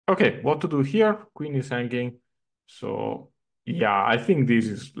Okay, what to do here? Queen is hanging. So yeah, I think this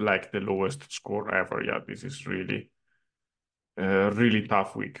is like the lowest score ever. Yeah, this is really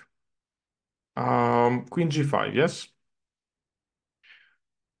tough week. Queen g5, yes.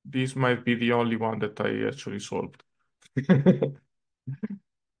 This might be the only one that I actually solved.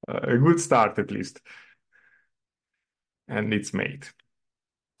 A good start at least. And it's made.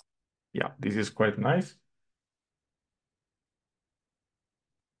 Yeah, this is quite nice.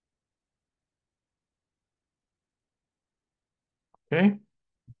 Okay.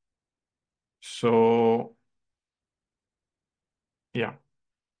 So yeah,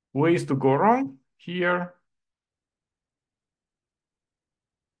 ways to go wrong here.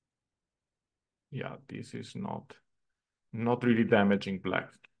 Yeah, this is not really damaging black.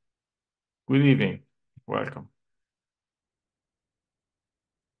 Good evening. Welcome.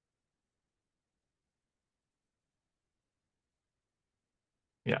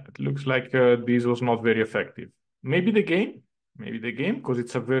 Yeah, it looks like this was not very effective. Maybe the game, because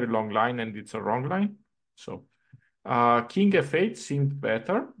it's a very long line and it's a wrong line. So King F8 seemed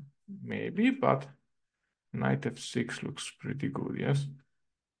better, maybe, but Knight F6 looks pretty good, yes.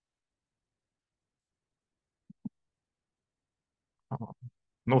 Oh,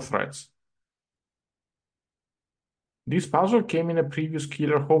 no threats. This puzzle came in a previous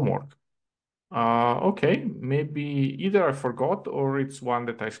killer homework. Okay, maybe either I forgot or it's one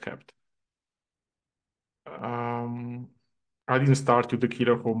that I skipped. Um, I didn't start with the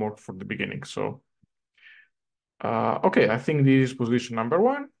killer homework from the beginning, so okay, I think this is position number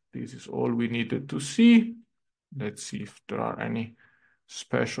one. This is all we needed to see. Let's see if there are any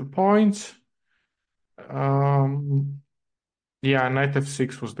special points. Um, yeah, knight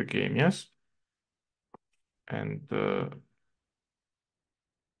f6 was the game, yes? And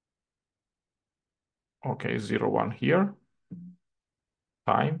okay, 0-1 here.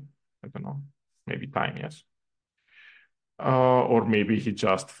 Time, I don't know. Maybe time, yes. Or maybe he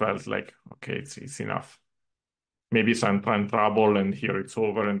just felt like, okay, it's enough. Maybe some time trouble and here it's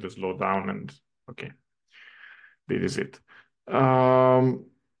over and they slow down and okay, this is it. Um,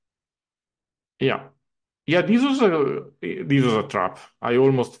 yeah. Yeah, this was a trap. I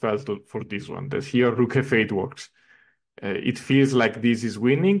almost felt for this one that here Rook F8 works. It feels like this is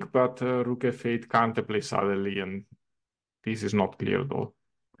winning, but Rook F8 can't play suddenly, and this is not clear at all.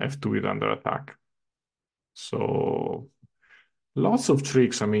 F2 is under attack. So lots of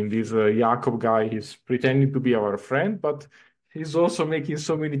tricks. I mean, this Jacob guy is pretending to be our friend, but he's also making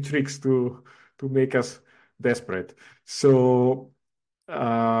so many tricks to make us desperate. So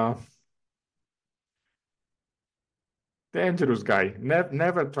uh, dangerous guy.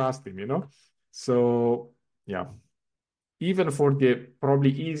 Never trust him, you know? So yeah, even for the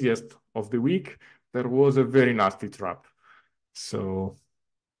probably easiest of the week, there was a very nasty trap. So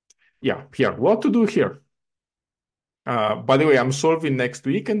yeah, here, what to do here? By the way, I'm solving next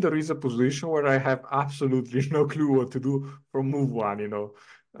week, and there is a position where I have absolutely no clue what to do from move one, you know.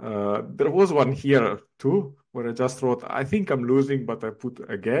 There was one here too, where I just wrote, I think I'm losing, but I put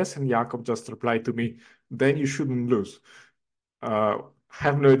a guess, and Jakob just replied to me, then you shouldn't lose.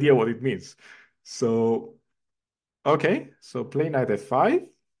 Have no idea what it means. So, okay, so play knight f5.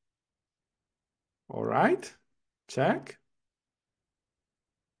 All right, check.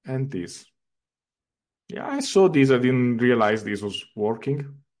 And this. Yeah, I saw this. I didn't realize this was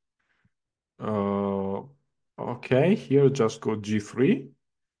working. Uh, okay, here just go g3.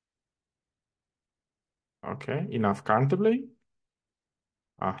 Okay, enough counterplay.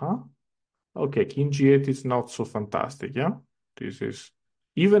 Uh-huh. Okay, king g8 is not so fantastic, yeah? This is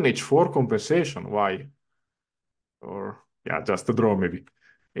even h4 compensation. Why? Or, yeah, just a draw maybe.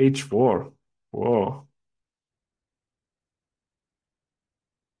 h4. Whoa.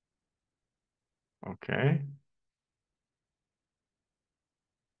 Okay.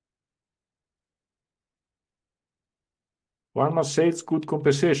 One must say it's good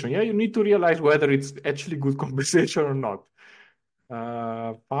compensation. Yeah, you need to realize whether it's actually good compensation or not.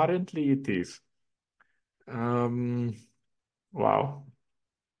 Apparently it is. Um, wow.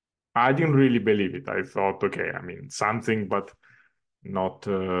 I didn't really believe it. I thought, okay, I mean, something, but not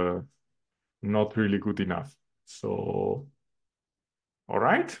not really good enough. So, all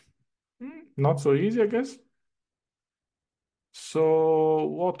right. Not so easy, I guess. So,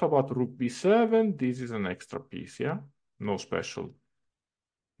 what about rook b7? This is an extra piece, yeah? No special,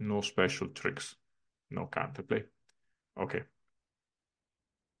 no special tricks, no counterplay. Okay.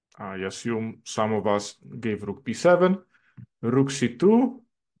 I assume some of us gave rook b7, rook c2.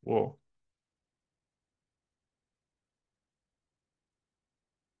 Whoa,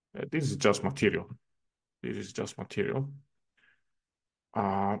 this is just material. This is just material.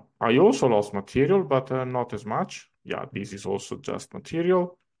 I also lost material, but not as much. Yeah, this is also just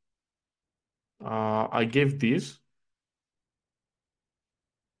material. I gave this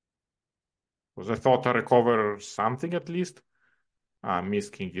because I thought I recover something at least.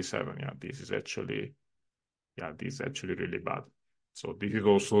 Missed king e7. Yeah, this is actually really bad. So this is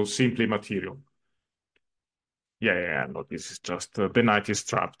also simply material. Yeah. No, this is just the knight is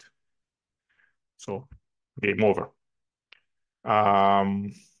trapped. So game over. Yeah,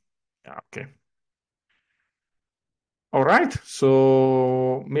 okay. All right.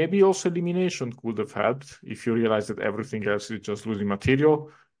 So maybe also elimination could have helped if you realize that everything else is just losing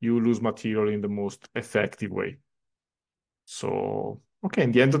material. You lose material in the most effective way. So okay,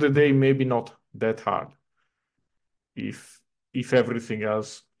 in the end of the day, maybe not that hard if everything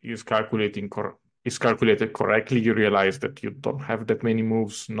else is calculated correctly. You realize that you don't have that many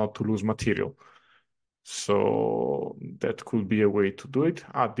moves not to lose material. So that could be a way to do it.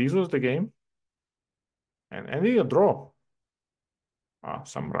 This was the game, and ended a draw.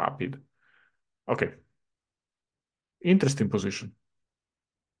 Some rapid. Okay, interesting position.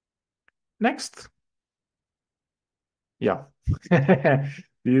 Next. Yeah.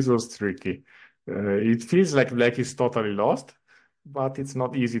 This was tricky. It feels like black is totally lost, but it's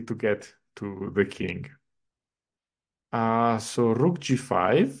not easy to get to the king. So rook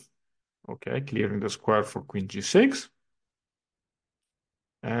g5. Okay, clearing the square for queen g6.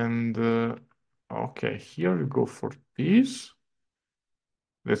 And okay, here you go for peace.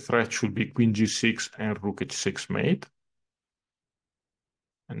 The threat should be queen g6 and rook h6 mate.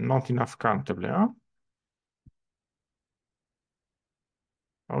 And not enough cantabile, huh?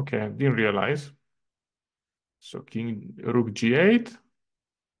 Okay, I didn't realize. So king, rook g8,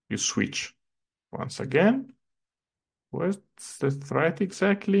 you switch once again. What's the threat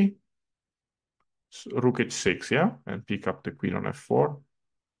exactly? So rook h6, yeah? And pick up the queen on f4.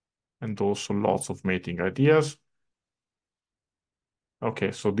 And also lots of mating ideas.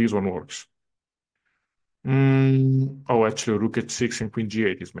 Okay, so this one works. Oh, actually, rook h6 and queen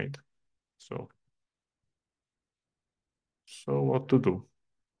g8 is made. So what to do?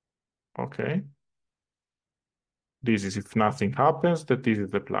 Okay. This is if nothing happens, that this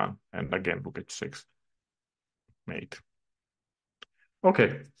is the plan. And again, rook h6, mate.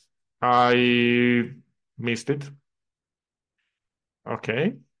 Okay. I missed it.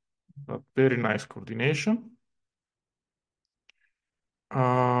 Okay. But very nice coordination.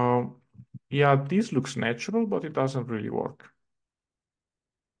 Uh, yeah, this looks natural, but it doesn't really work.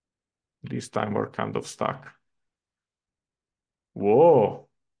 This time we're kind of stuck. Whoa,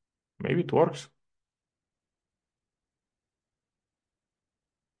 maybe it works.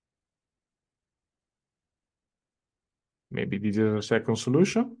 Maybe this is a second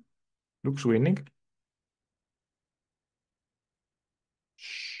solution. Looks winning.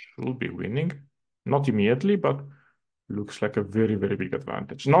 Should be winning. Not immediately, but looks like a very, very big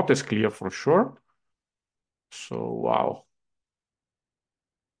advantage. Not as clear for sure. So, wow.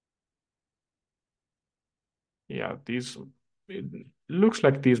 Yeah, it looks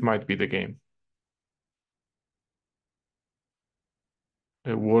like this might be the game.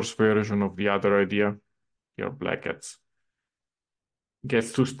 A worse version of the other idea. Here, black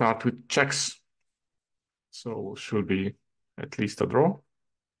gets to start with checks. So should be at least a draw.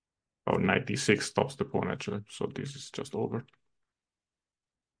 Oh, 96 stops the pawn actually. So this is just over.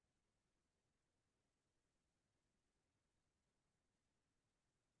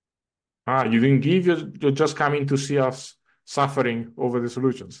 You didn't give, you're just coming to see us suffering over the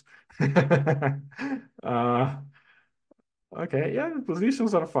solutions. uh, okay, yeah, the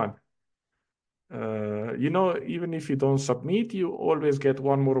positions are fun. Even if you don't submit, you always get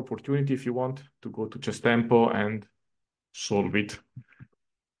one more opportunity if you want to go to chess tempo and solve it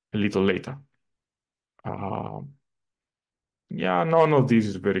a little later. Uh, yeah, none of this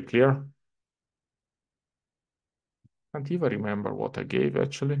is very clear. Can't even remember what I gave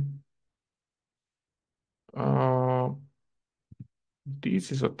actually. Uh,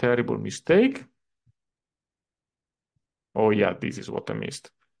 this is a terrible mistake. Oh yeah, this is what I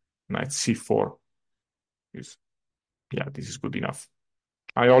missed. Knight c4 is, yeah, this is good enough.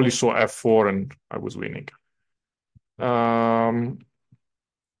 I only saw f4 and I was winning.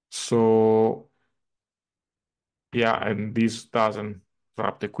 So yeah, and this doesn't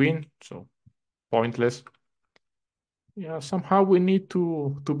trap the queen, so pointless. Yeah, somehow we need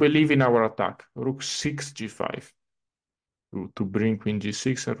to believe in our attack. Rook 6 g5 to bring queen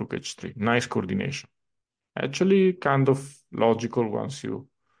g6 and rook h3. Nice coordination. Actually, kind of logical once you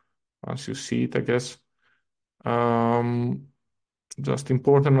see it, I guess. Just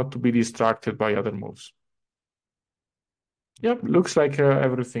important not to be distracted by other moves. Yep, looks like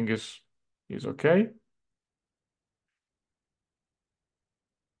everything is okay.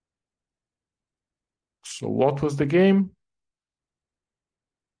 So what was the game?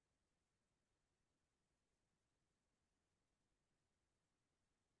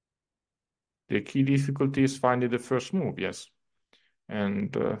 The key difficulty is finding the first move, yes.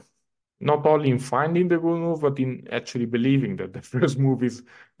 And not only in finding the good move, but in actually believing that the first move is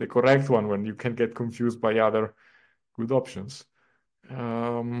the correct one when you can get confused by other good options.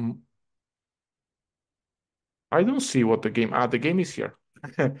 Um, I don't see what the game. The game is here.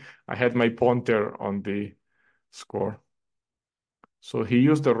 I had my pointer on the score. So he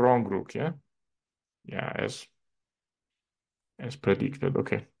used the wrong rook, yeah? Yeah, as predicted.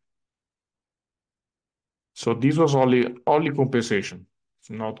 Okay. So this was only compensation. It's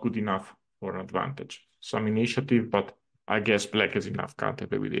not good enough for an advantage. Some initiative, but I guess black is enough counter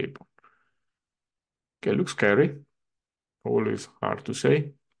with the pawn. Okay, looks scary. Always hard to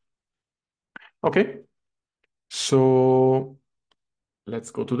say. Okay, so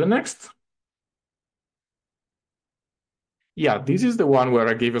let's go to the next. Yeah, this is the one where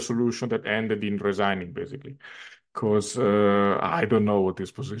I gave a solution that ended in resigning, basically, because I don't know what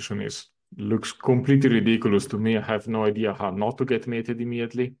this position is. Looks completely ridiculous to me. I have no idea how not to get mated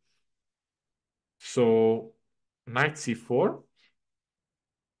immediately. So, knight c4.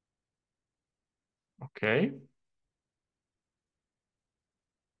 Okay.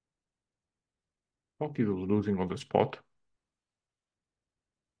 Thought he was losing on the spot.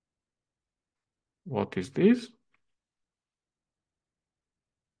 What is this?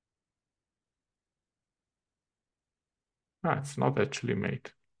 It's not actually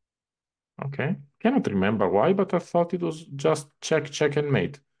mate. Okay. Cannot remember why, but I thought it was just check, check, and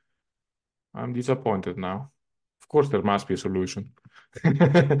mate. I'm disappointed now. Of course, there must be a solution.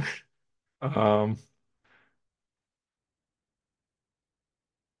 um,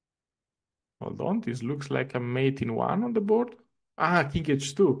 hold on. This looks like a mate in one on the board. King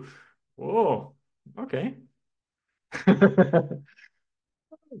h2. Oh, okay.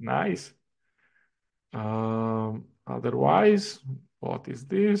 Nice. Otherwise, what is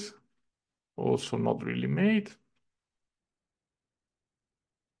this? Also not really mate.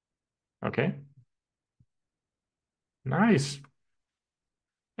 Okay. Nice.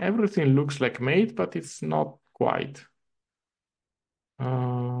 Everything looks like mate, but it's not quite.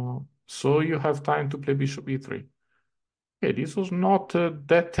 So you have time to play bishop e3. Okay, this was not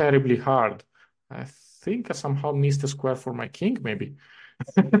that terribly hard. I think I somehow missed a square for my king, maybe.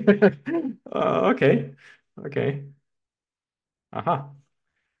 Okay, okay. Aha.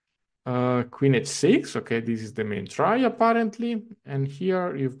 Queen h6. Okay, this is the main try, apparently. And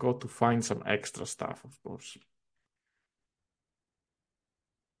here you've got to find some extra stuff, of course.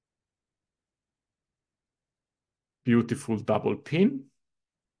 Beautiful double pin.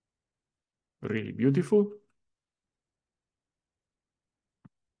 Really beautiful.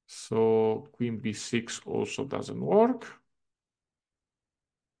 So queen b6 also doesn't work.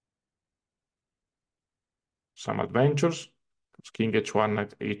 Some adventures. King h1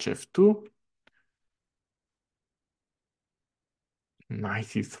 at hf2.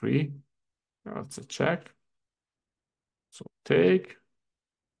 Knight e3. That's a check. So take.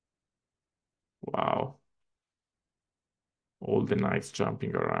 Wow. All the knights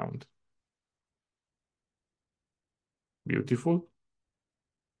jumping around. Beautiful.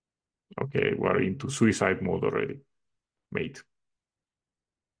 Okay, we're into suicide mode already. Mate.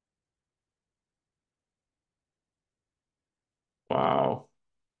 Wow.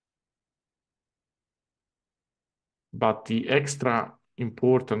 But the extra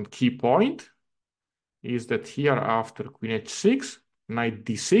important key point is that here after queen h6, knight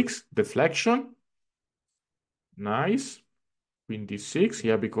d6, deflection. Nice. Queen d6,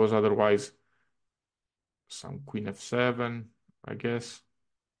 yeah, because otherwise some queen f7, I guess.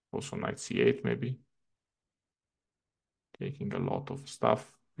 Also knight c8 maybe. Taking a lot of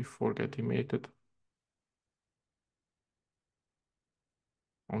stuff before getting mated.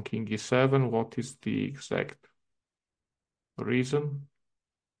 On king e7, what is the exact reason?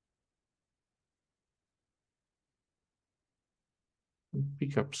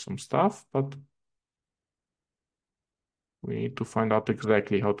 Pick up some stuff, but we need to find out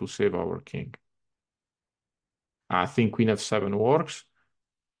exactly how to save our king. I think queen f7 works.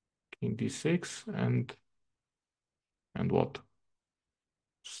 King d6 and what?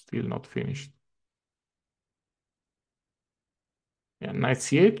 Still not finished. Yeah, knight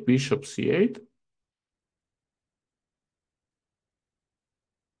c8, bishop c8.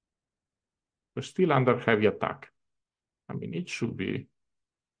 We're still under heavy attack. I mean, it should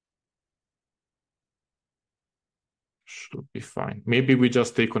Should be fine. Maybe we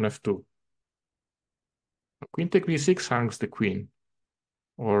just take on f2. Queen take b6 hangs the queen.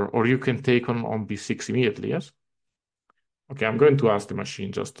 Or you can take on b6 immediately, yes? Okay, I'm going to ask the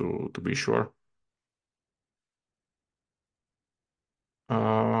machine just to be sure.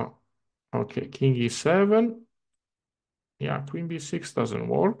 Uh, okay, king e7. Yeah, queen b6 doesn't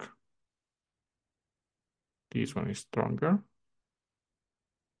work. This one is stronger.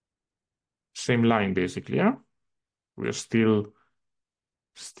 Same line, basically, yeah? We're still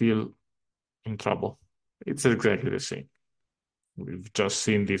in trouble. It's exactly the same. We've just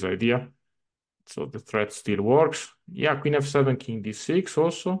seen this idea. So the threat still works. Yeah, queen f7, king d6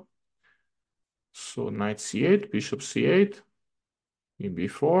 also. So knight c8, bishop c8, queen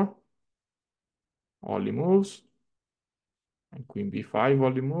b4, only moves, and queen b5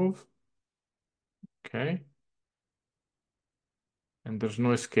 only move. Okay. And there's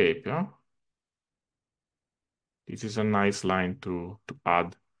no escape, yeah? This is a nice line to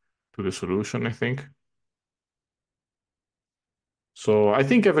add to the solution, I think. So I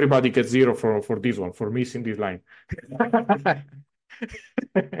think everybody gets 0 for this one, for missing this line.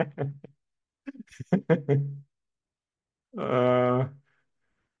 uh,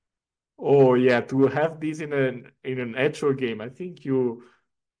 oh yeah, to have this in an actual game, I think you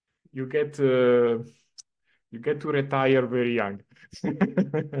get you get to retire very young.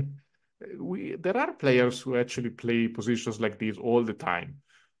 There are players who actually play positions like this all the time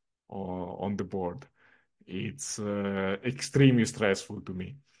on the board. It's extremely stressful to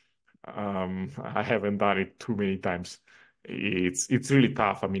me. I haven't done it too many times. It's really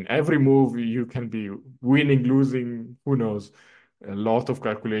tough. I mean, every move you can be winning, losing, who knows? A lot of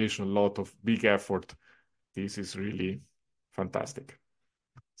calculation, a lot of big effort. This is really fantastic.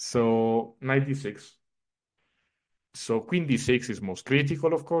 So 96. So queen d6 is most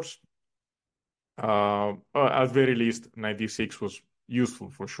critical, of course. At very least, knight d6 was useful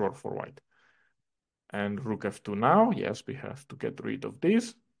for sure for white. And rook f2 now. Yes, we have to get rid of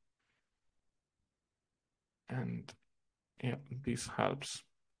this. And yeah, this helps.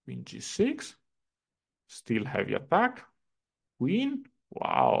 Queen g6. Still heavy attack. Queen.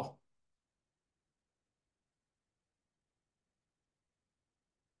 Wow.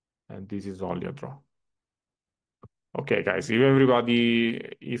 And this is only a draw. Okay, guys,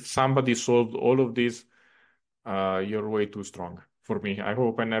 if somebody solved all of this, you're way too strong for me. I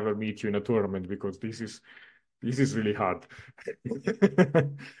hope I never meet you in a tournament because this is really hard.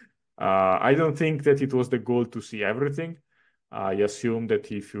 I don't think that it was the goal to see everything. I assume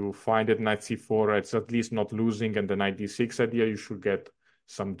that if you find that knight c4, it's at least not losing, and the knight d6 idea, you should get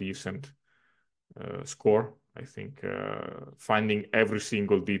some decent score. I think finding every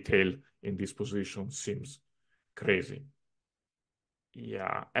single detail in this position seems crazy.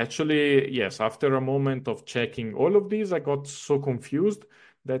 Yeah, actually, yes. After a moment of checking all of these, I got so confused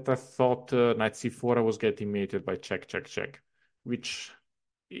that I thought knight c4 I was getting mated by check, check, check, which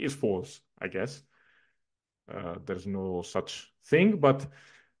is false, I guess. There's no such thing, but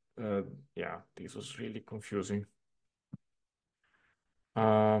yeah, this was really confusing.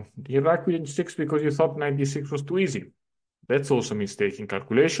 You like queen six because you thought knight d6 was too easy. That's also a mistake in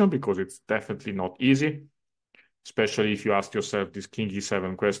calculation because it's definitely not easy, especially if you ask yourself this king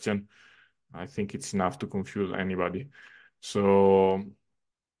e7 question. I think it's enough to confuse anybody. So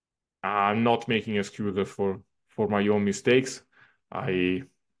I'm not making excuses for my own mistakes. I'm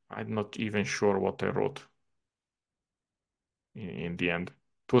not even sure what I wrote in the end.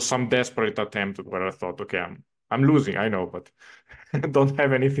 It was some desperate attempt where I thought, okay, I'm losing, I know, but I don't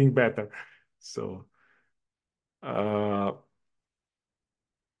have anything better. So uh,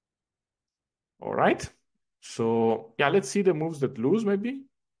 all right. So yeah, let's see the moves that lose maybe.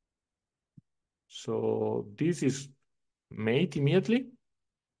 So this is mate immediately.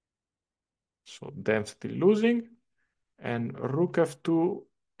 So then still losing. And rook f2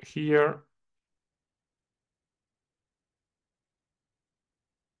 here.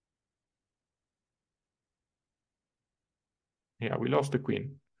 Yeah, we lost the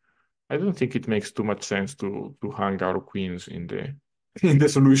queen. I don't think it makes too much sense to hang our queens in the in the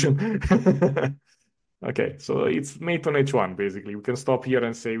solution. Okay, so it's mate on h1 basically. We can stop here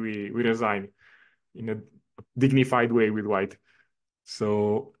and say we resign in a dignified way with white.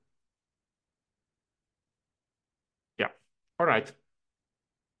 So yeah, all right.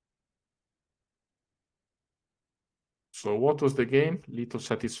 So what was the game? Little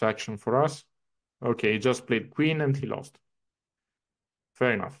satisfaction for us. Okay, he just played queen and he lost.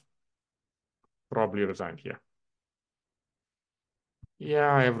 Fair enough. Probably resigned here.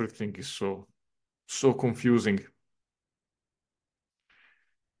 Yeah, everything is so confusing.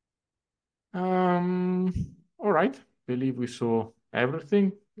 All right. believe we saw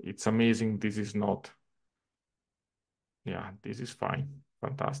everything. It's amazing. This is not, yeah, this is fine.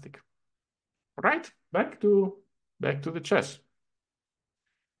 Fantastic. Right, back to the chess.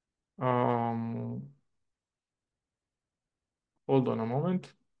 Um, Hold on a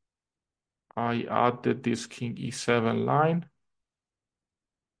moment. I added this king e7 line.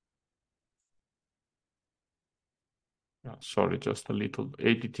 Sorry, just a little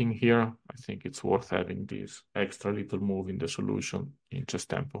editing here. I think it's worth having this extra little move in the solution in chess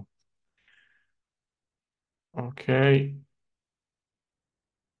tempo. Okay.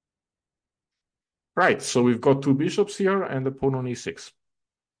 Right, so we've got two bishops here and a pawn on e6,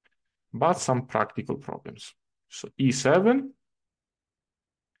 but some practical problems. So e7,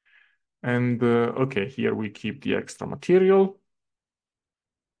 and okay, here we keep the extra material.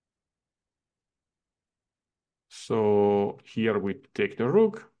 So here we take the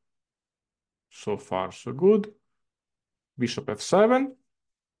rook. So far, so good. Bishop f7.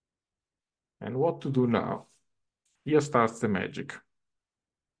 And what to do now? Here starts the magic.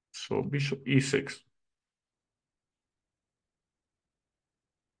 So bishop e6.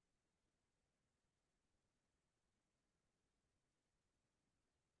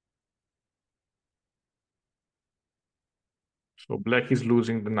 So black is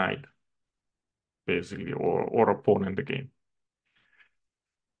losing the knight, basically, or a pawn in the game.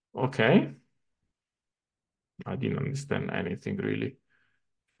 Okay. I didn't understand anything really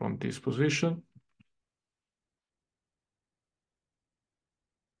from this position.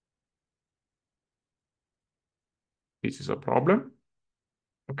 This is a problem.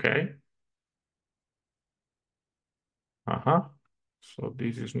 Okay. Uh-huh. So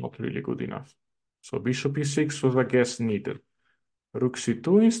this is not really good enough. So bishop e6 was, I guess, needed. Rook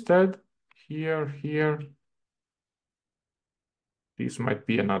c2 instead. Here, here. This might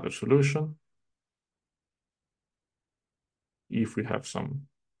be another solution. If we have some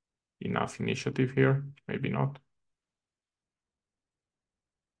enough initiative here, maybe not.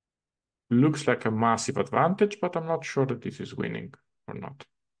 Looks like a massive advantage, but I'm not sure that this is winning or not.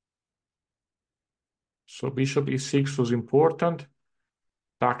 So bishop e6 was important.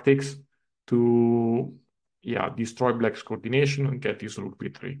 Tactics to, yeah, destroy black's coordination and get this rook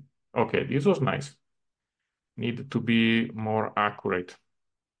b3. Okay, this was nice. Needed to be more accurate.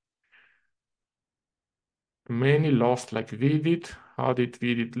 Many lost like Vidit. How did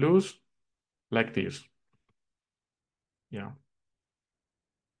Vidit lose? Like this. Yeah.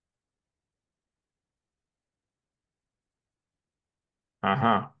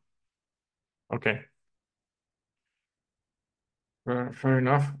 Aha. Okay. Fair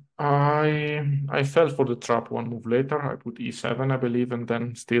enough. I fell for the trap one move later. I put e7, I believe, and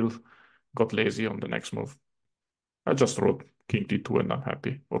then still got lazy on the next move. I just wrote king d2 and I'm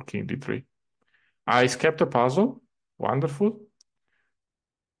happy, or king d3. I skipped a puzzle. Wonderful.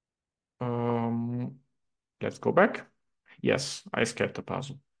 Let's go back. Yes, I skipped a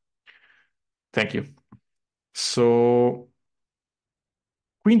puzzle. Thank you. So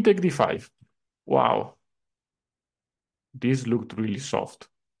queen take d5. Wow. This looked really soft.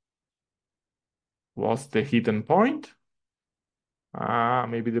 What's the hidden point? Ah,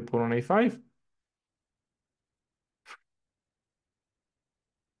 maybe the pawn on a5.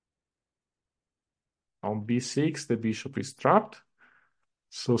 On b6, the bishop is trapped.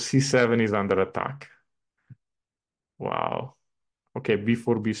 So c7 is under attack. Wow. Okay,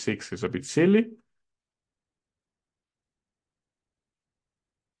 b4, b6 is a bit silly.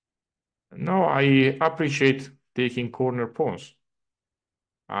 No, I appreciate taking corner pawns.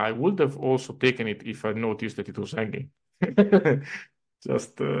 I would have also taken it if I noticed that it was hanging.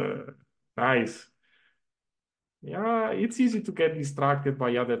 Just nice. Yeah, it's easy to get distracted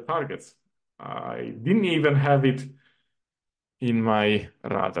by other targets. I didn't even have it in my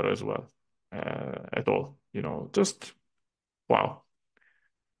radar as well, at all. Just wow.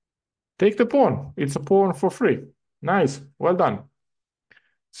 Take the pawn. It's a pawn for free. Nice. Well done.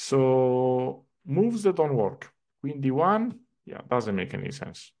 So moves that don't work. Queen d1, yeah, doesn't make any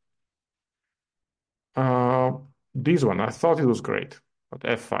sense. Uh, this one, I thought it was great, but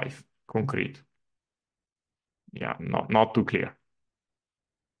f5, concrete. Yeah, not too clear.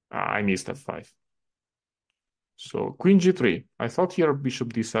 I missed f5. So queen g3. I thought here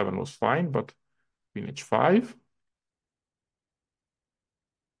bishop d7 was fine, but queen h5.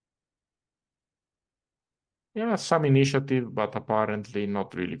 Yeah, some initiative, but apparently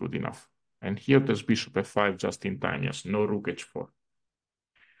not really good enough. And here there's bishop f5 just in time. Yes, no rook h4.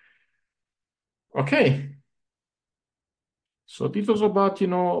 Okay. So this was about,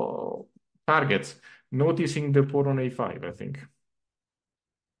 targets. Noticing the pawn on a5, I think.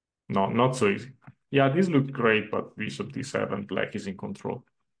 No, not so easy. Yeah, this looked great, but bishop d7, black is in control.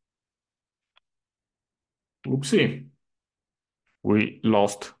 Oopsie. We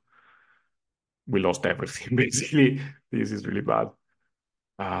lost. We lost everything, basically. This is really bad.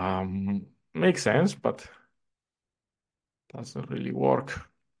 Makes sense, but doesn't really work.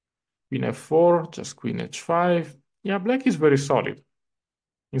 Queen f4, just queen h5. Yeah, black is very solid.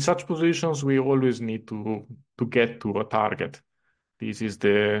 In such positions, we always need to get to a target. This is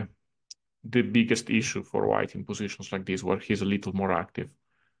the biggest issue for white in positions like this, where he's a little more active.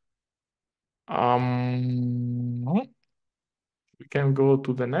 We can go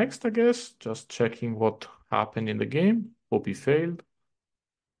to the next, I guess. Just checking what happened in the game. Hope he failed.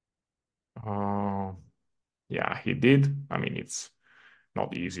 Yeah, he did. I mean, it's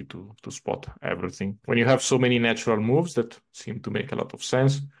not easy to spot everything. When you have so many natural moves that seem to make a lot of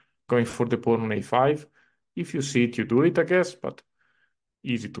sense, going for the pawn on a5, if you see it, you do it, I guess, but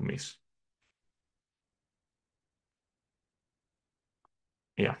easy to miss.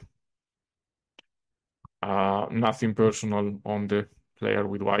 Yeah. Nothing personal on the player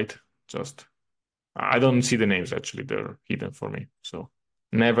with white. Just, I don't see the names actually, they're hidden for me. So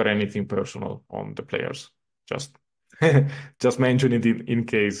never anything personal on the players. Just, just mention it in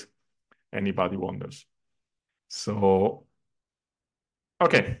case anybody wonders. So,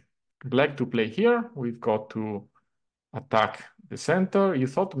 okay, black to play here. We've got to attack the center. You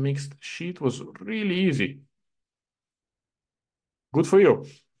thought mixed sheet was really easy. Good for you.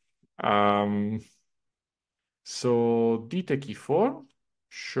 So d take e4,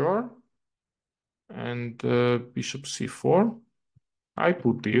 sure. And bishop c4. I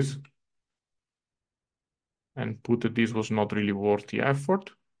put this and put that this was not really worth the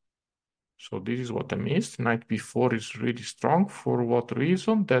effort. So this is what I missed. Knight b4 is really strong. For what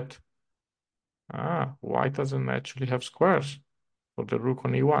reason? That white doesn't actually have squares for the rook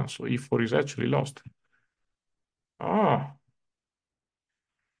on e1. So e4 is actually lost. Oh,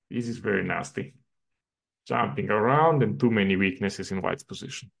 this is very nasty. Jumping around and too many weaknesses in white's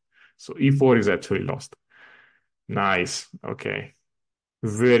position. So e4 is actually lost. Nice. Okay.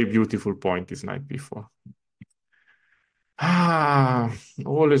 Very beautiful point is knight b4. Ah,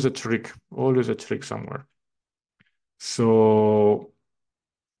 always a trick somewhere. So,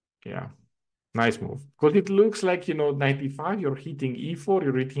 yeah, nice move. Because it looks like, 95, you're hitting e4,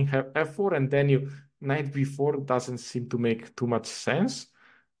 you're hitting f4, and then knight b4 doesn't seem to make too much sense,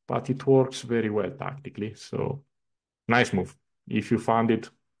 but it works very well tactically. So, nice move. If you found it,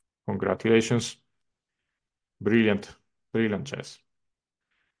 congratulations. Brilliant, brilliant chess.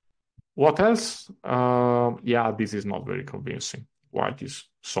 What else? Yeah, this is not very convincing. White is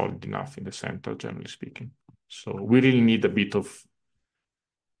solid enough in the center, generally speaking. So we really need a bit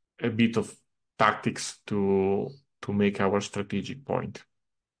of tactics to make our strategic point.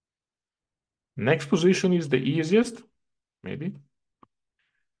 Next position is the easiest, maybe.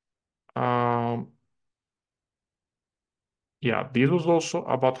 Yeah, this was also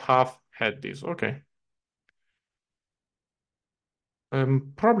about half had this. Okay.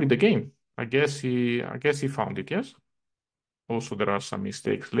 Probably the game. I guess he found it, yes? Also, there are some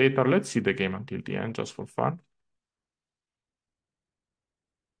mistakes later. Let's see the game until the end, just for fun.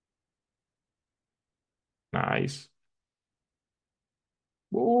 Nice.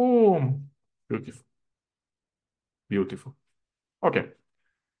 Boom. Beautiful. Beautiful. Okay.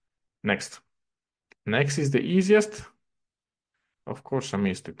 Next. Next is the easiest. Of course, I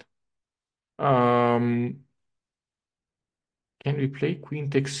missed it. Can we play queen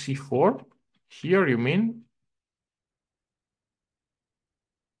takes c4? Here, you mean?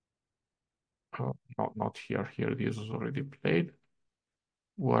 Oh, not here. Here, this was already played.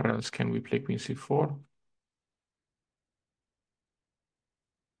 Where else can we play queen c4?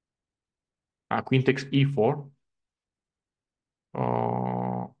 Queen takes e4.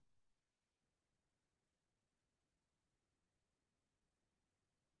 Uh,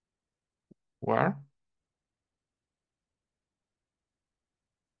 where?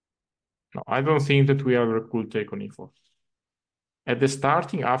 No, I don't think that we ever could take on e4. At the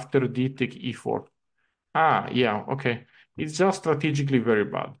starting, after d take e4. Yeah, okay. It's just strategically very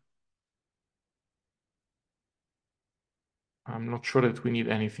bad. I'm not sure that we need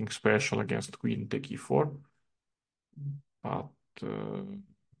anything special against queen take e4. But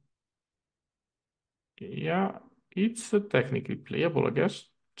yeah, it's technically playable, I guess.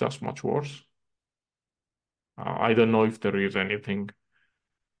 Just much worse. I don't know if there is anything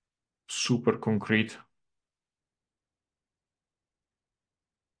super concrete.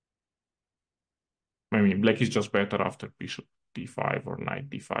 I mean, black is just better after bishop d5 or knight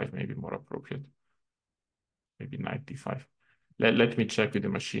d5, maybe more appropriate. Maybe knight d5. Let me check with the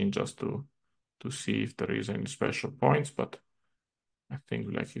machine just to to see if there is any special points, but I think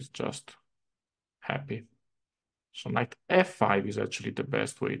like he's just happy. So knight f5 is actually the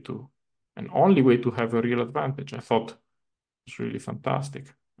best way to, and only way to have a real advantage. I thought it's really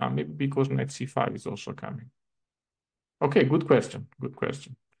fantastic. Maybe because knight c5 is also coming. Okay, good question. Good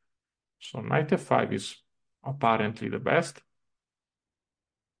question. So knight f5 is apparently the best.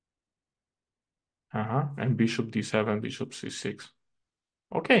 And bishop d7, bishop c6.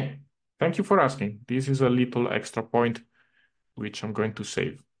 Okay, thank you for asking. This is a little extra point which I'm going to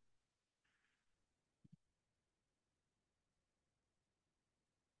save.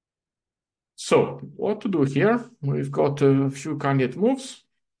 So what to do here? We've got a few candidate moves.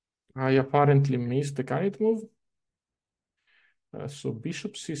 I apparently missed the candidate move. So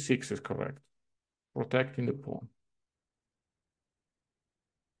bishop c6 is correct, protecting the pawn.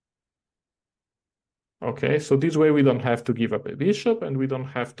 Okay, so this way we don't have to give up a bishop and we don't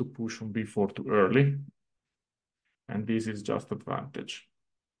have to push on b4 too early. And this is just advantage.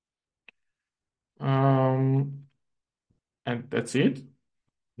 And that's it.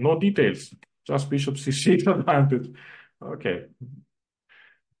 No details, just bishop c6 advantage. Okay.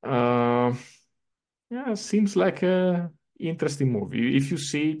 Yeah, seems like a interesting move. If you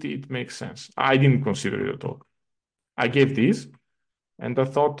see it, it makes sense. I didn't consider it at all. I gave this, and I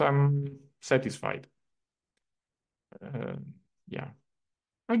thought I'm satisfied. Yeah,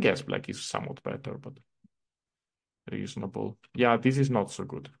 I guess black is somewhat better, but reasonable. Yeah, this is not so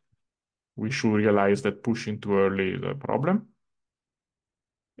good. We should realize that pushing too early is a problem.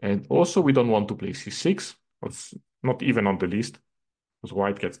 And also, we don't want to play c6. It's not even on the list, because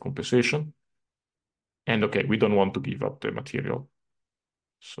white gets compensation. And okay, we don't want to give up the material.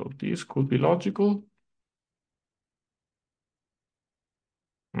 So this could be logical.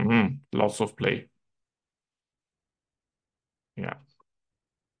 Lots of play. Yeah,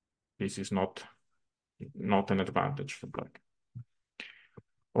 this is not an advantage for black.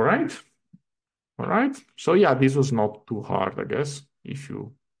 All right. All right. So yeah, this was not too hard, I guess, if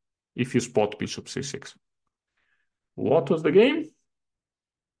you spot bishop c6. What was the game?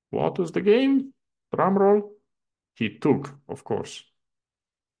 What was the game? Drum roll. He took, of course.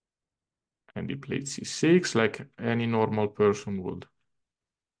 And he played c6 like any normal person would.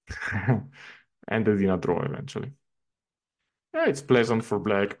 Ended in a draw eventually. Yeah, it's pleasant for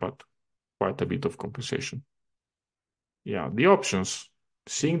black, but quite a bit of compensation. Yeah, the options.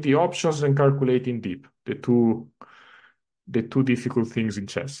 Seeing the options and calculating deep. The two difficult things in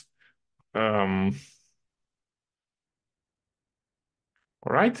chess. All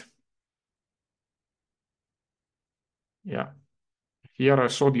right. Yeah. Here I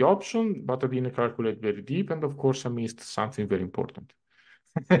saw the option, but I didn't calculate very deep. And of course, I missed something very important.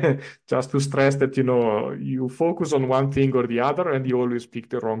 Just to stress that, you focus on one thing or the other and you always pick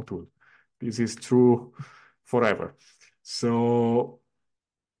the wrong tool. This is true forever. So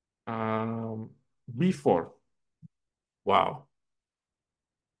b4. Wow.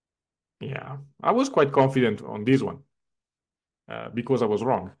 Yeah, I was quite confident on this one because I was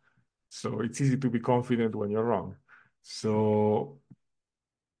wrong. So it's easy to be confident when you're wrong. So,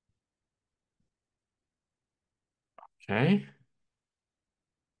 okay.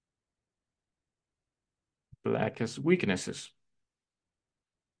 Black has weaknesses.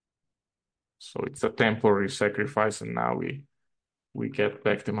 So it's a temporary sacrifice, and now we get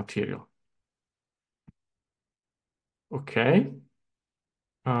back the material. Okay.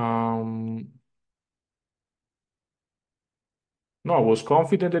 No, I was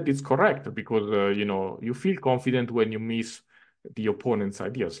confident that it's correct because you feel confident when you miss the opponent's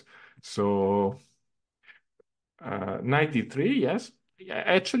ideas. So 93, yes.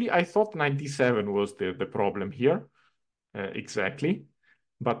 Actually, I thought 97 was the problem here. Exactly.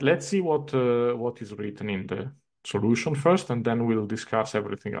 But let's see what is written in the solution first, and then we'll discuss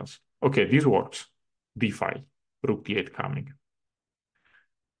everything else. Okay, this works. D5, rook d8 coming.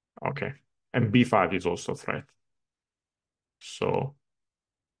 Okay, and b5 is also a threat. So,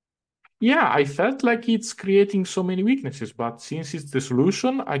 yeah, I felt like it's creating so many weaknesses, but since it's the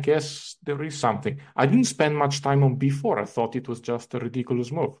solution, I guess there is something. I didn't spend much time on b4. I thought it was just a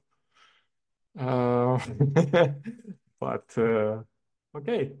ridiculous move. But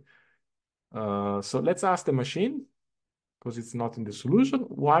okay. So let's ask the machine, because it's not in the solution.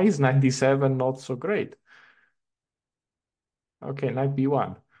 Why is 97 not so great? Okay, knight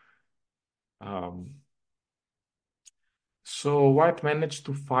b1. So white managed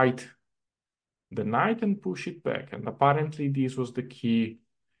to fight the knight and push it back. And apparently this was the key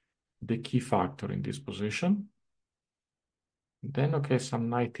factor in this position. Then, okay, some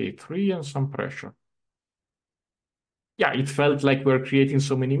knight a3 and some pressure. Yeah, it felt like we're creating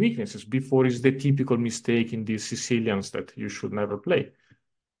so many weaknesses. Before is the typical mistake in these Sicilians that you should never play.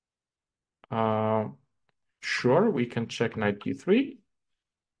 Uh, sure, we can check knight d3.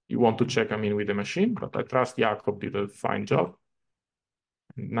 You want to check, I mean, with the machine, but I trust Jacob did a fine job.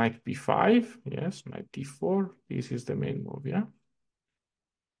 Knight b5, yes, knight d4. This is the main move, yeah.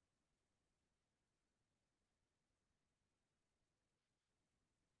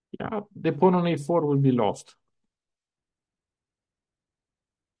 Yeah, the pawn on a4 will be lost.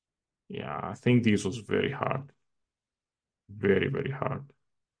 Yeah, I think this was very hard. Very, very hard.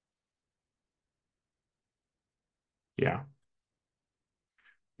 Yeah.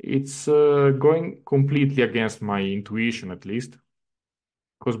 It's going completely against my intuition, at least.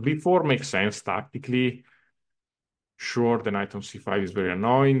 Because before makes sense tactically. Sure, the knight on c5 is very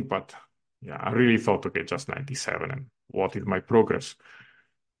annoying, but yeah, I really thought, okay, just 97, and what is my progress?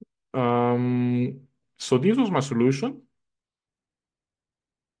 So this was my solution.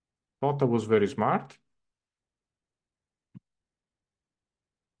 Thought I was very smart.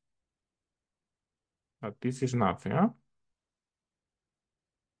 But this is nothing, huh?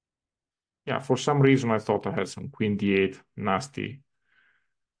 Yeah, for some reason I thought I had some queen d8 nasty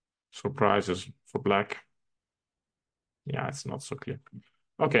surprises for black. Yeah, it's not so clear.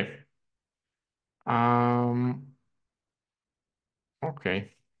 Okay.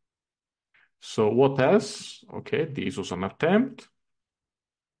 Okay. So what else? Okay, this was an attempt.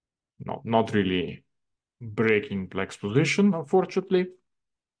 Not really breaking black's position, unfortunately.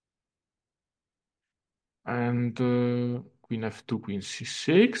 And queen f2, queen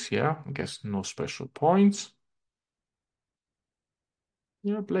c6. Yeah, I guess no special points.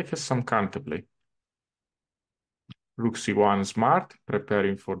 Yeah, black has some counterplay. Rook c1 smart,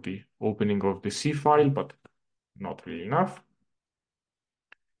 preparing for the opening of the c file, but not really enough.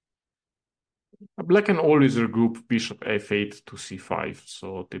 Black can always regroup bishop f8 to c5,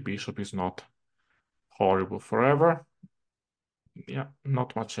 so the bishop is not horrible forever. Yeah,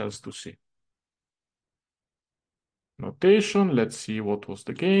 not much else to see. Notation, let's see what was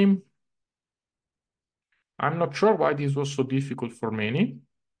the game. I'm not sure why this was so difficult for many.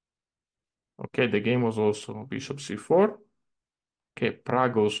 Okay, the game was also bishop c4. Okay,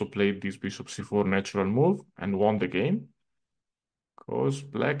 Prague also played this bishop c4 natural move and won the game because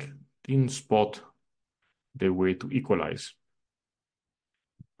black didn't spot the way to equalize.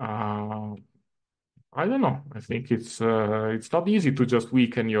 Uh, I don't know. I think it's not easy to just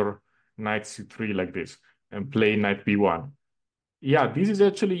weaken your knight c3 like this and play knight b1. Yeah, this is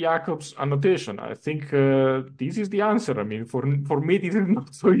actually Jacob's annotation. I think this is the answer. I mean, for me, this is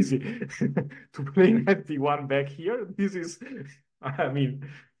not so easy to play knight b1 back here. This is, I mean,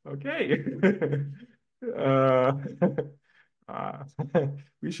 okay. uh, uh,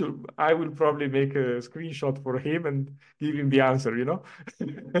 we should. I will probably make a screenshot for him and give him the answer.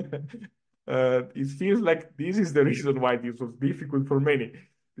 It feels like this is the reason why this was difficult for many.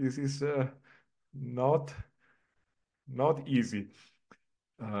 This is not not easy.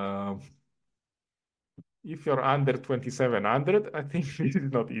 Uh, if you're under 2700, I think this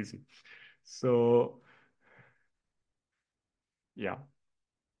is not easy. So yeah,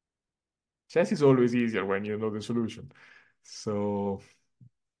 chess is always easier when you know the solution. So,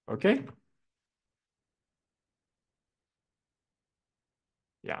 okay.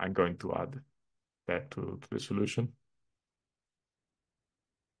 Yeah, I'm going to add that to the solution.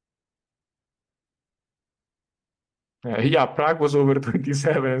 Yeah, Prague was over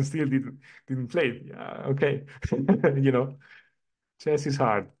 27 and still didn't play. Yeah, okay. You know, chess is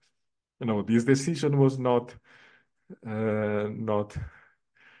hard. This decision was not not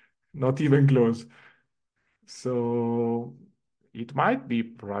even close. So it might be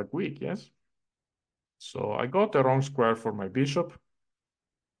Prague weak, yes. So I got the wrong square for my bishop.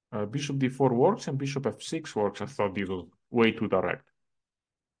 Bishop d4 works and bishop f6 works. I thought this was way too direct.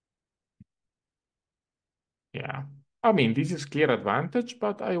 Yeah. I mean, this is clear advantage,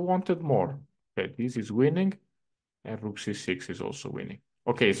 but I wanted more. Okay, this is winning, and rook c6 is also winning.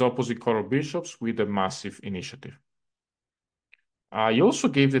 Okay, it's opposite color bishops with a massive initiative. I also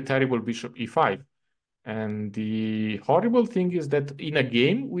gave the terrible bishop e5. And the horrible thing is that in a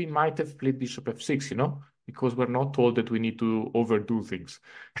game, we might have played bishop f6, because we're not told that we need to overdo things.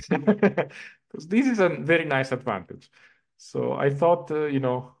 Because this is a very nice advantage. So I thought,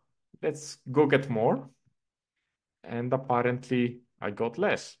 let's go get more. And apparently I got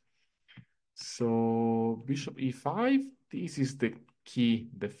less. So bishop e5, this is the key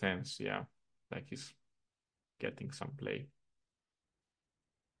defense. Yeah, like he's getting some play.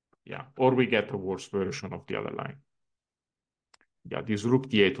 Yeah, or we get a worse version of the other line. Yeah, this rook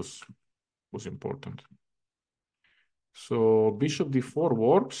d8 was important. So bishop d4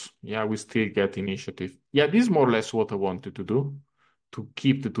 works. Yeah, we still get initiative. Yeah, this is more or less what I wanted to do, to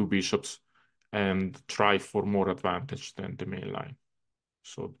keep the two bishops and try for more advantage than the main line.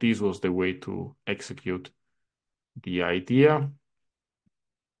 So this was the way to execute the idea.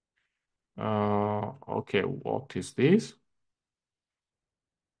 Okay, what is this?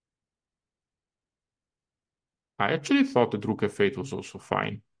 I actually thought the rook f8 was also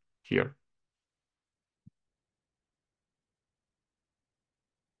fine here.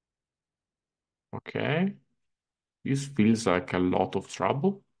 Okay, this feels like a lot of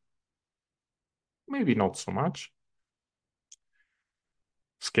trouble. Maybe not so much.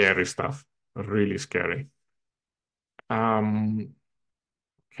 Scary stuff, really scary. Um,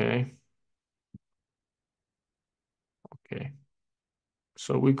 okay, okay.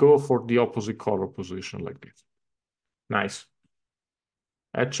 So we go for the opposite color position like this. Nice.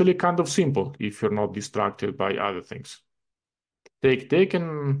 Actually kind of simple if you're not distracted by other things. Take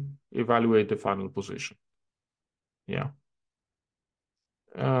and evaluate the final position. Yeah.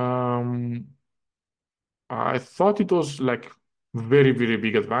 Um, I thought it was like very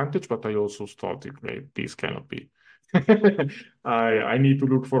big advantage, but I also thought this cannot be. I need to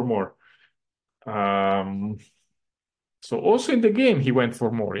look for more. Um, so also in the game he went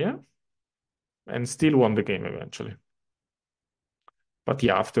for more, yeah, and still won the game eventually. But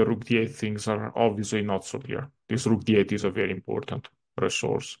yeah, after rook d8 things are obviously not so clear. This rook d8 is a very important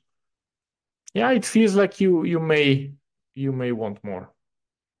resource. Yeah, it feels like you may want more.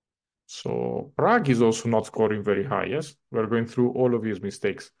 So Prague is also not scoring very high, yes? We're going through all of his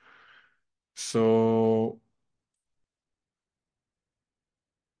mistakes. So,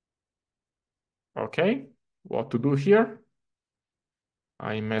 okay, what to do here?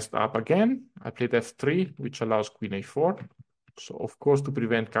 I messed up again. I played f3, which allows queen a4. So, of course, to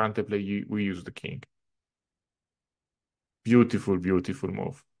prevent counterplay, we use the king. Beautiful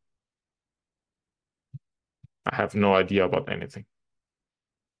move. I have no idea about anything.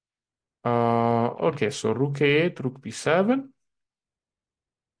 Okay, so rook a8, rook b7.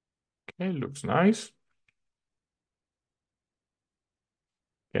 Okay, looks nice.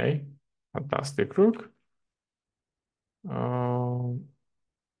 Okay, fantastic rook. Rook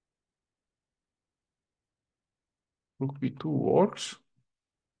b2 works.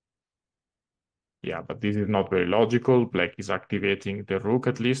 Yeah, but this is not very logical. Black is activating the rook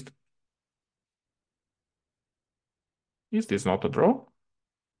at least. Is this not a draw?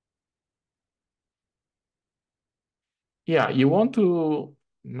 Yeah, you want to,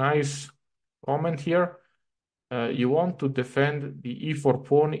 nice comment here. You want to defend the e4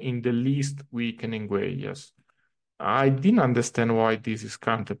 pawn in the least weakening way, yes. I didn't understand why this is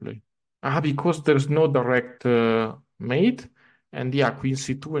counterplay. Because there's no direct mate. And yeah, queen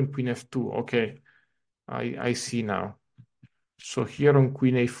c2 and queen f2. Okay, I see now. So here on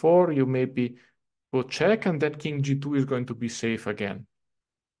queen a4, you maybe go check, and that king g2 is going to be safe again.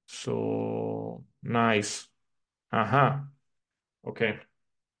 So nice. Aha. Okay,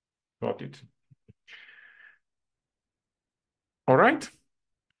 got it. All right.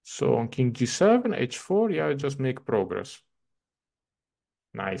 So on king g7, h4, yeah, I just make progress.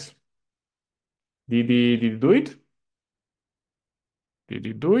 Nice. Did he do it? Did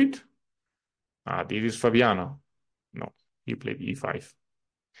he do it? This is Fabiano. No, he played e5.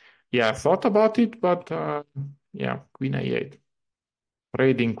 Yeah, I thought about it, but yeah, queen a8.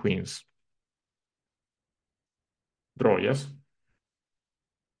 Raiding queens. Draw, yes?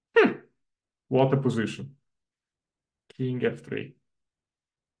 What a position. King f3.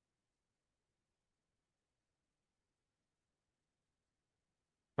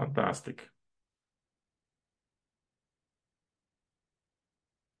 Fantastic.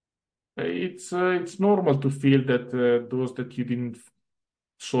 It's normal to feel that those that you didn't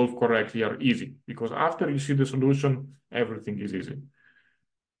solve correctly are easy, because after you see the solution, everything is easy.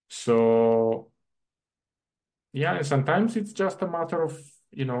 So yeah, and sometimes it's just a matter of,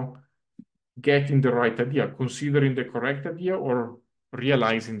 getting the right idea, considering the correct idea, or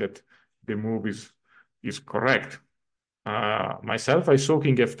realizing that the move is correct. Myself, I saw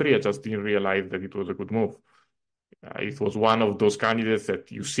king f3, I just didn't realize that it was a good move. It was one of those candidates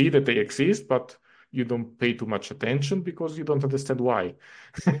that you see that they exist, but you don't pay too much attention because you don't understand why.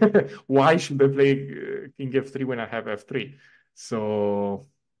 Why should I play king f3 when I have f3? So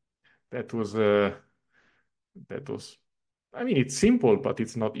that was that was. I mean, it's simple, but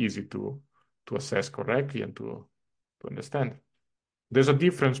it's not easy to assess correctly and to understand. There's a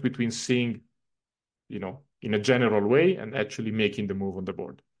difference between seeing, in a general way and actually making the move on the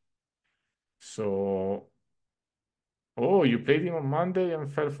board. So, oh, you played him on Monday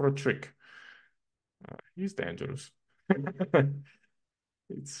and fell for a trick. He's dangerous.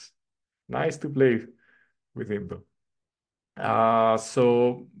 It's nice to play with him though.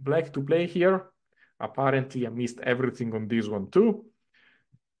 So black to play here. Apparently, I missed everything on this one too.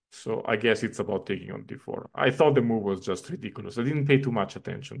 So I guess it's about taking on d4. I thought the move was just ridiculous. I didn't pay too much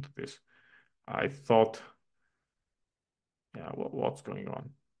attention to this. I thought, yeah, what's going on?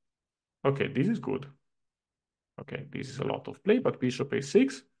 Okay, this is good. Okay, this is a lot of play, but bishop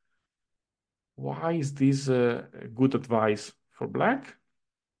a6. Why is this good advice for black?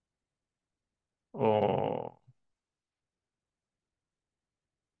 Oh,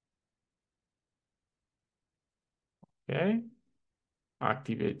 okay.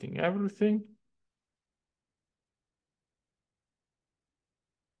 Activating everything.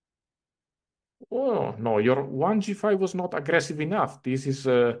 Oh, no, your 1g5 was not aggressive enough. This is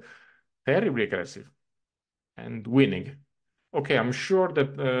terribly aggressive and winning. Okay, I'm sure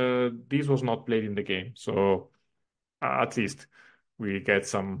that this was not played in the game. So at least we get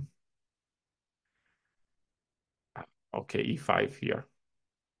some. Okay, e5 here.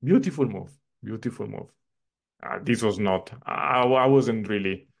 Beautiful move. Beautiful move. This was not. I wasn't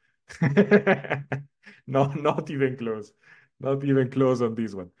really. No, not even close. Not even close on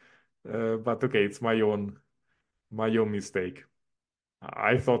this one. But okay, it's my own mistake.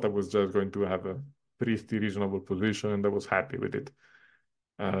 I thought I was just going to have a pretty reasonable position, and I was happy with it.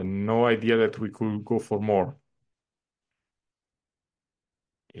 No idea that we could go for more.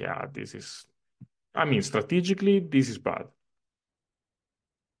 Yeah, this is. I mean, strategically, this is bad.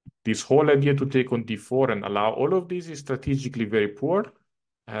 This whole idea to take on d4 and allow all of this is strategically very poor.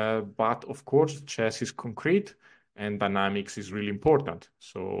 But of course, chess is concrete and dynamics is really important.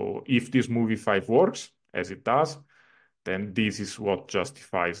 So if this move e5 works, as it does, then this is what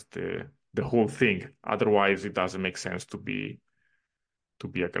justifies the whole thing. Otherwise, it doesn't make sense to be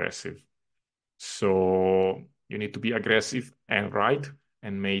aggressive. So you need to be aggressive and right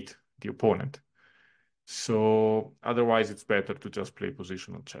and mate the opponent. So otherwise, it's better to just play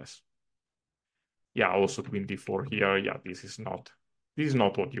positional chess. Yeah, also queen d4 here. Yeah, this is not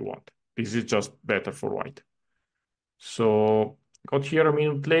what you want. This is just better for white. So got here a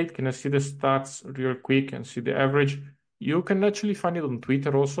minute late. Can I see the stats real quick and see the average? You can actually find it on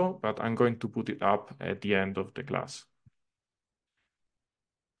Twitter also, but I'm going to put it up at the end of the class.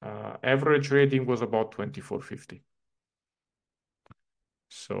 Average rating was about 2450.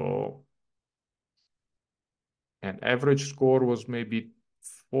 So, and average score was maybe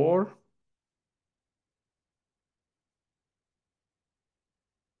 4.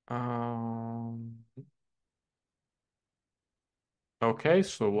 Um, okay,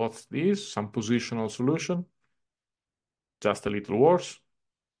 so what's this? Some positional solution. Just a little worse.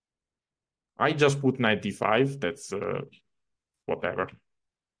 I just put 95. That's whatever.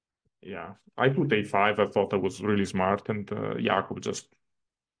 Yeah, I put a5. I thought I was really smart, and Jacob just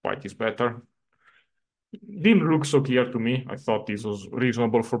white is better. Didn't look so clear to me. I thought this was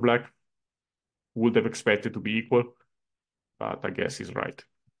reasonable for black. Would have expected to be equal, but I guess he's right.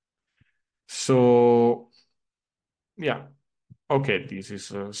 So, yeah, okay, this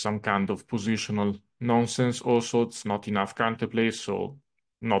is some kind of positional nonsense. Also, it's not enough counterplay, so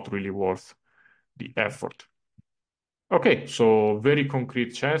not really worth the effort. Okay, so very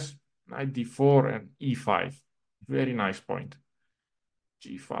concrete chess, knight d4 and e5. Very nice point.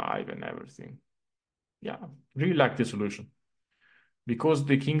 G5 and everything. Yeah, really like the solution. Because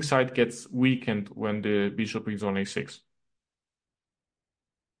the king side gets weakened when the bishop is on a6.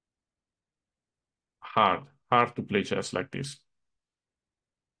 Hard to play chess like this.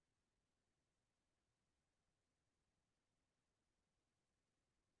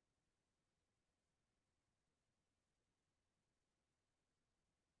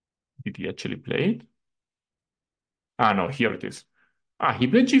 Did he actually play it? Ah, no, here it is. Ah, he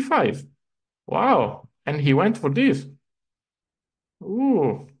played g5. Wow. And he went for this.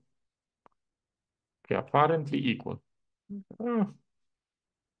 Ooh. Okay, apparently equal. Oh,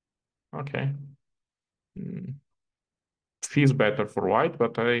 okay. Hmm. Feels better for white,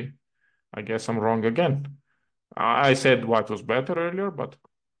 but I guess I'm wrong again. I said white was better earlier, but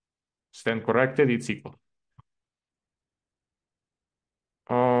stand corrected, it's equal.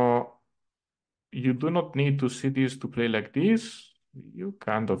 Uh, you do not need to see this to play like this. You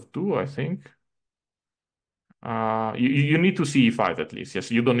kind of do, I think. You need to see e5 at least.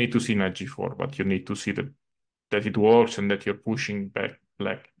 Yes, you don't need to see knight g4, but you need to see that it works and that you're pushing back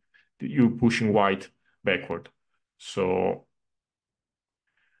black. You're pushing white backward. So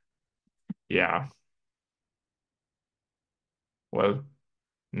yeah, well,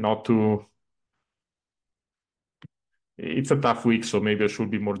 not to it's a tough week, so maybe I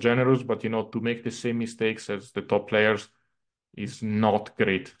should be more generous. But to make the same mistakes as the top players is not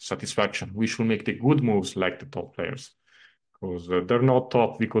great satisfaction. We should make the good moves like the top players because they're not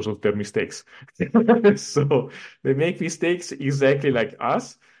top because of their mistakes. So they make mistakes exactly like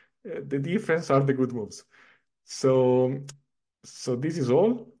us. The difference are the good moves. So, so this is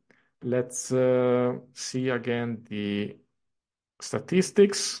all. Let's see again the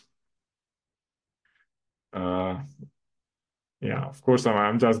statistics. Uh, yeah, of course,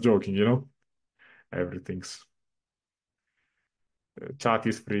 I'm just joking, everything's chat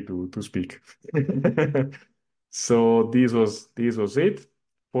is free to speak. So this was it.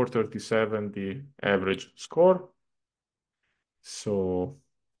 437 the average score. So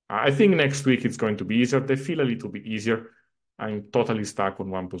I think next week it's going to be easier. They feel a little bit easier. I'm totally stuck on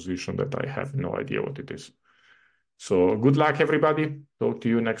one position that I have no idea what it is. So good luck, everybody. Talk to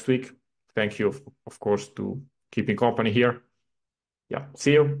you next week. Thank you, of course, to keeping company here. Yeah,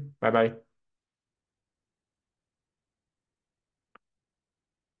 see you. Bye bye.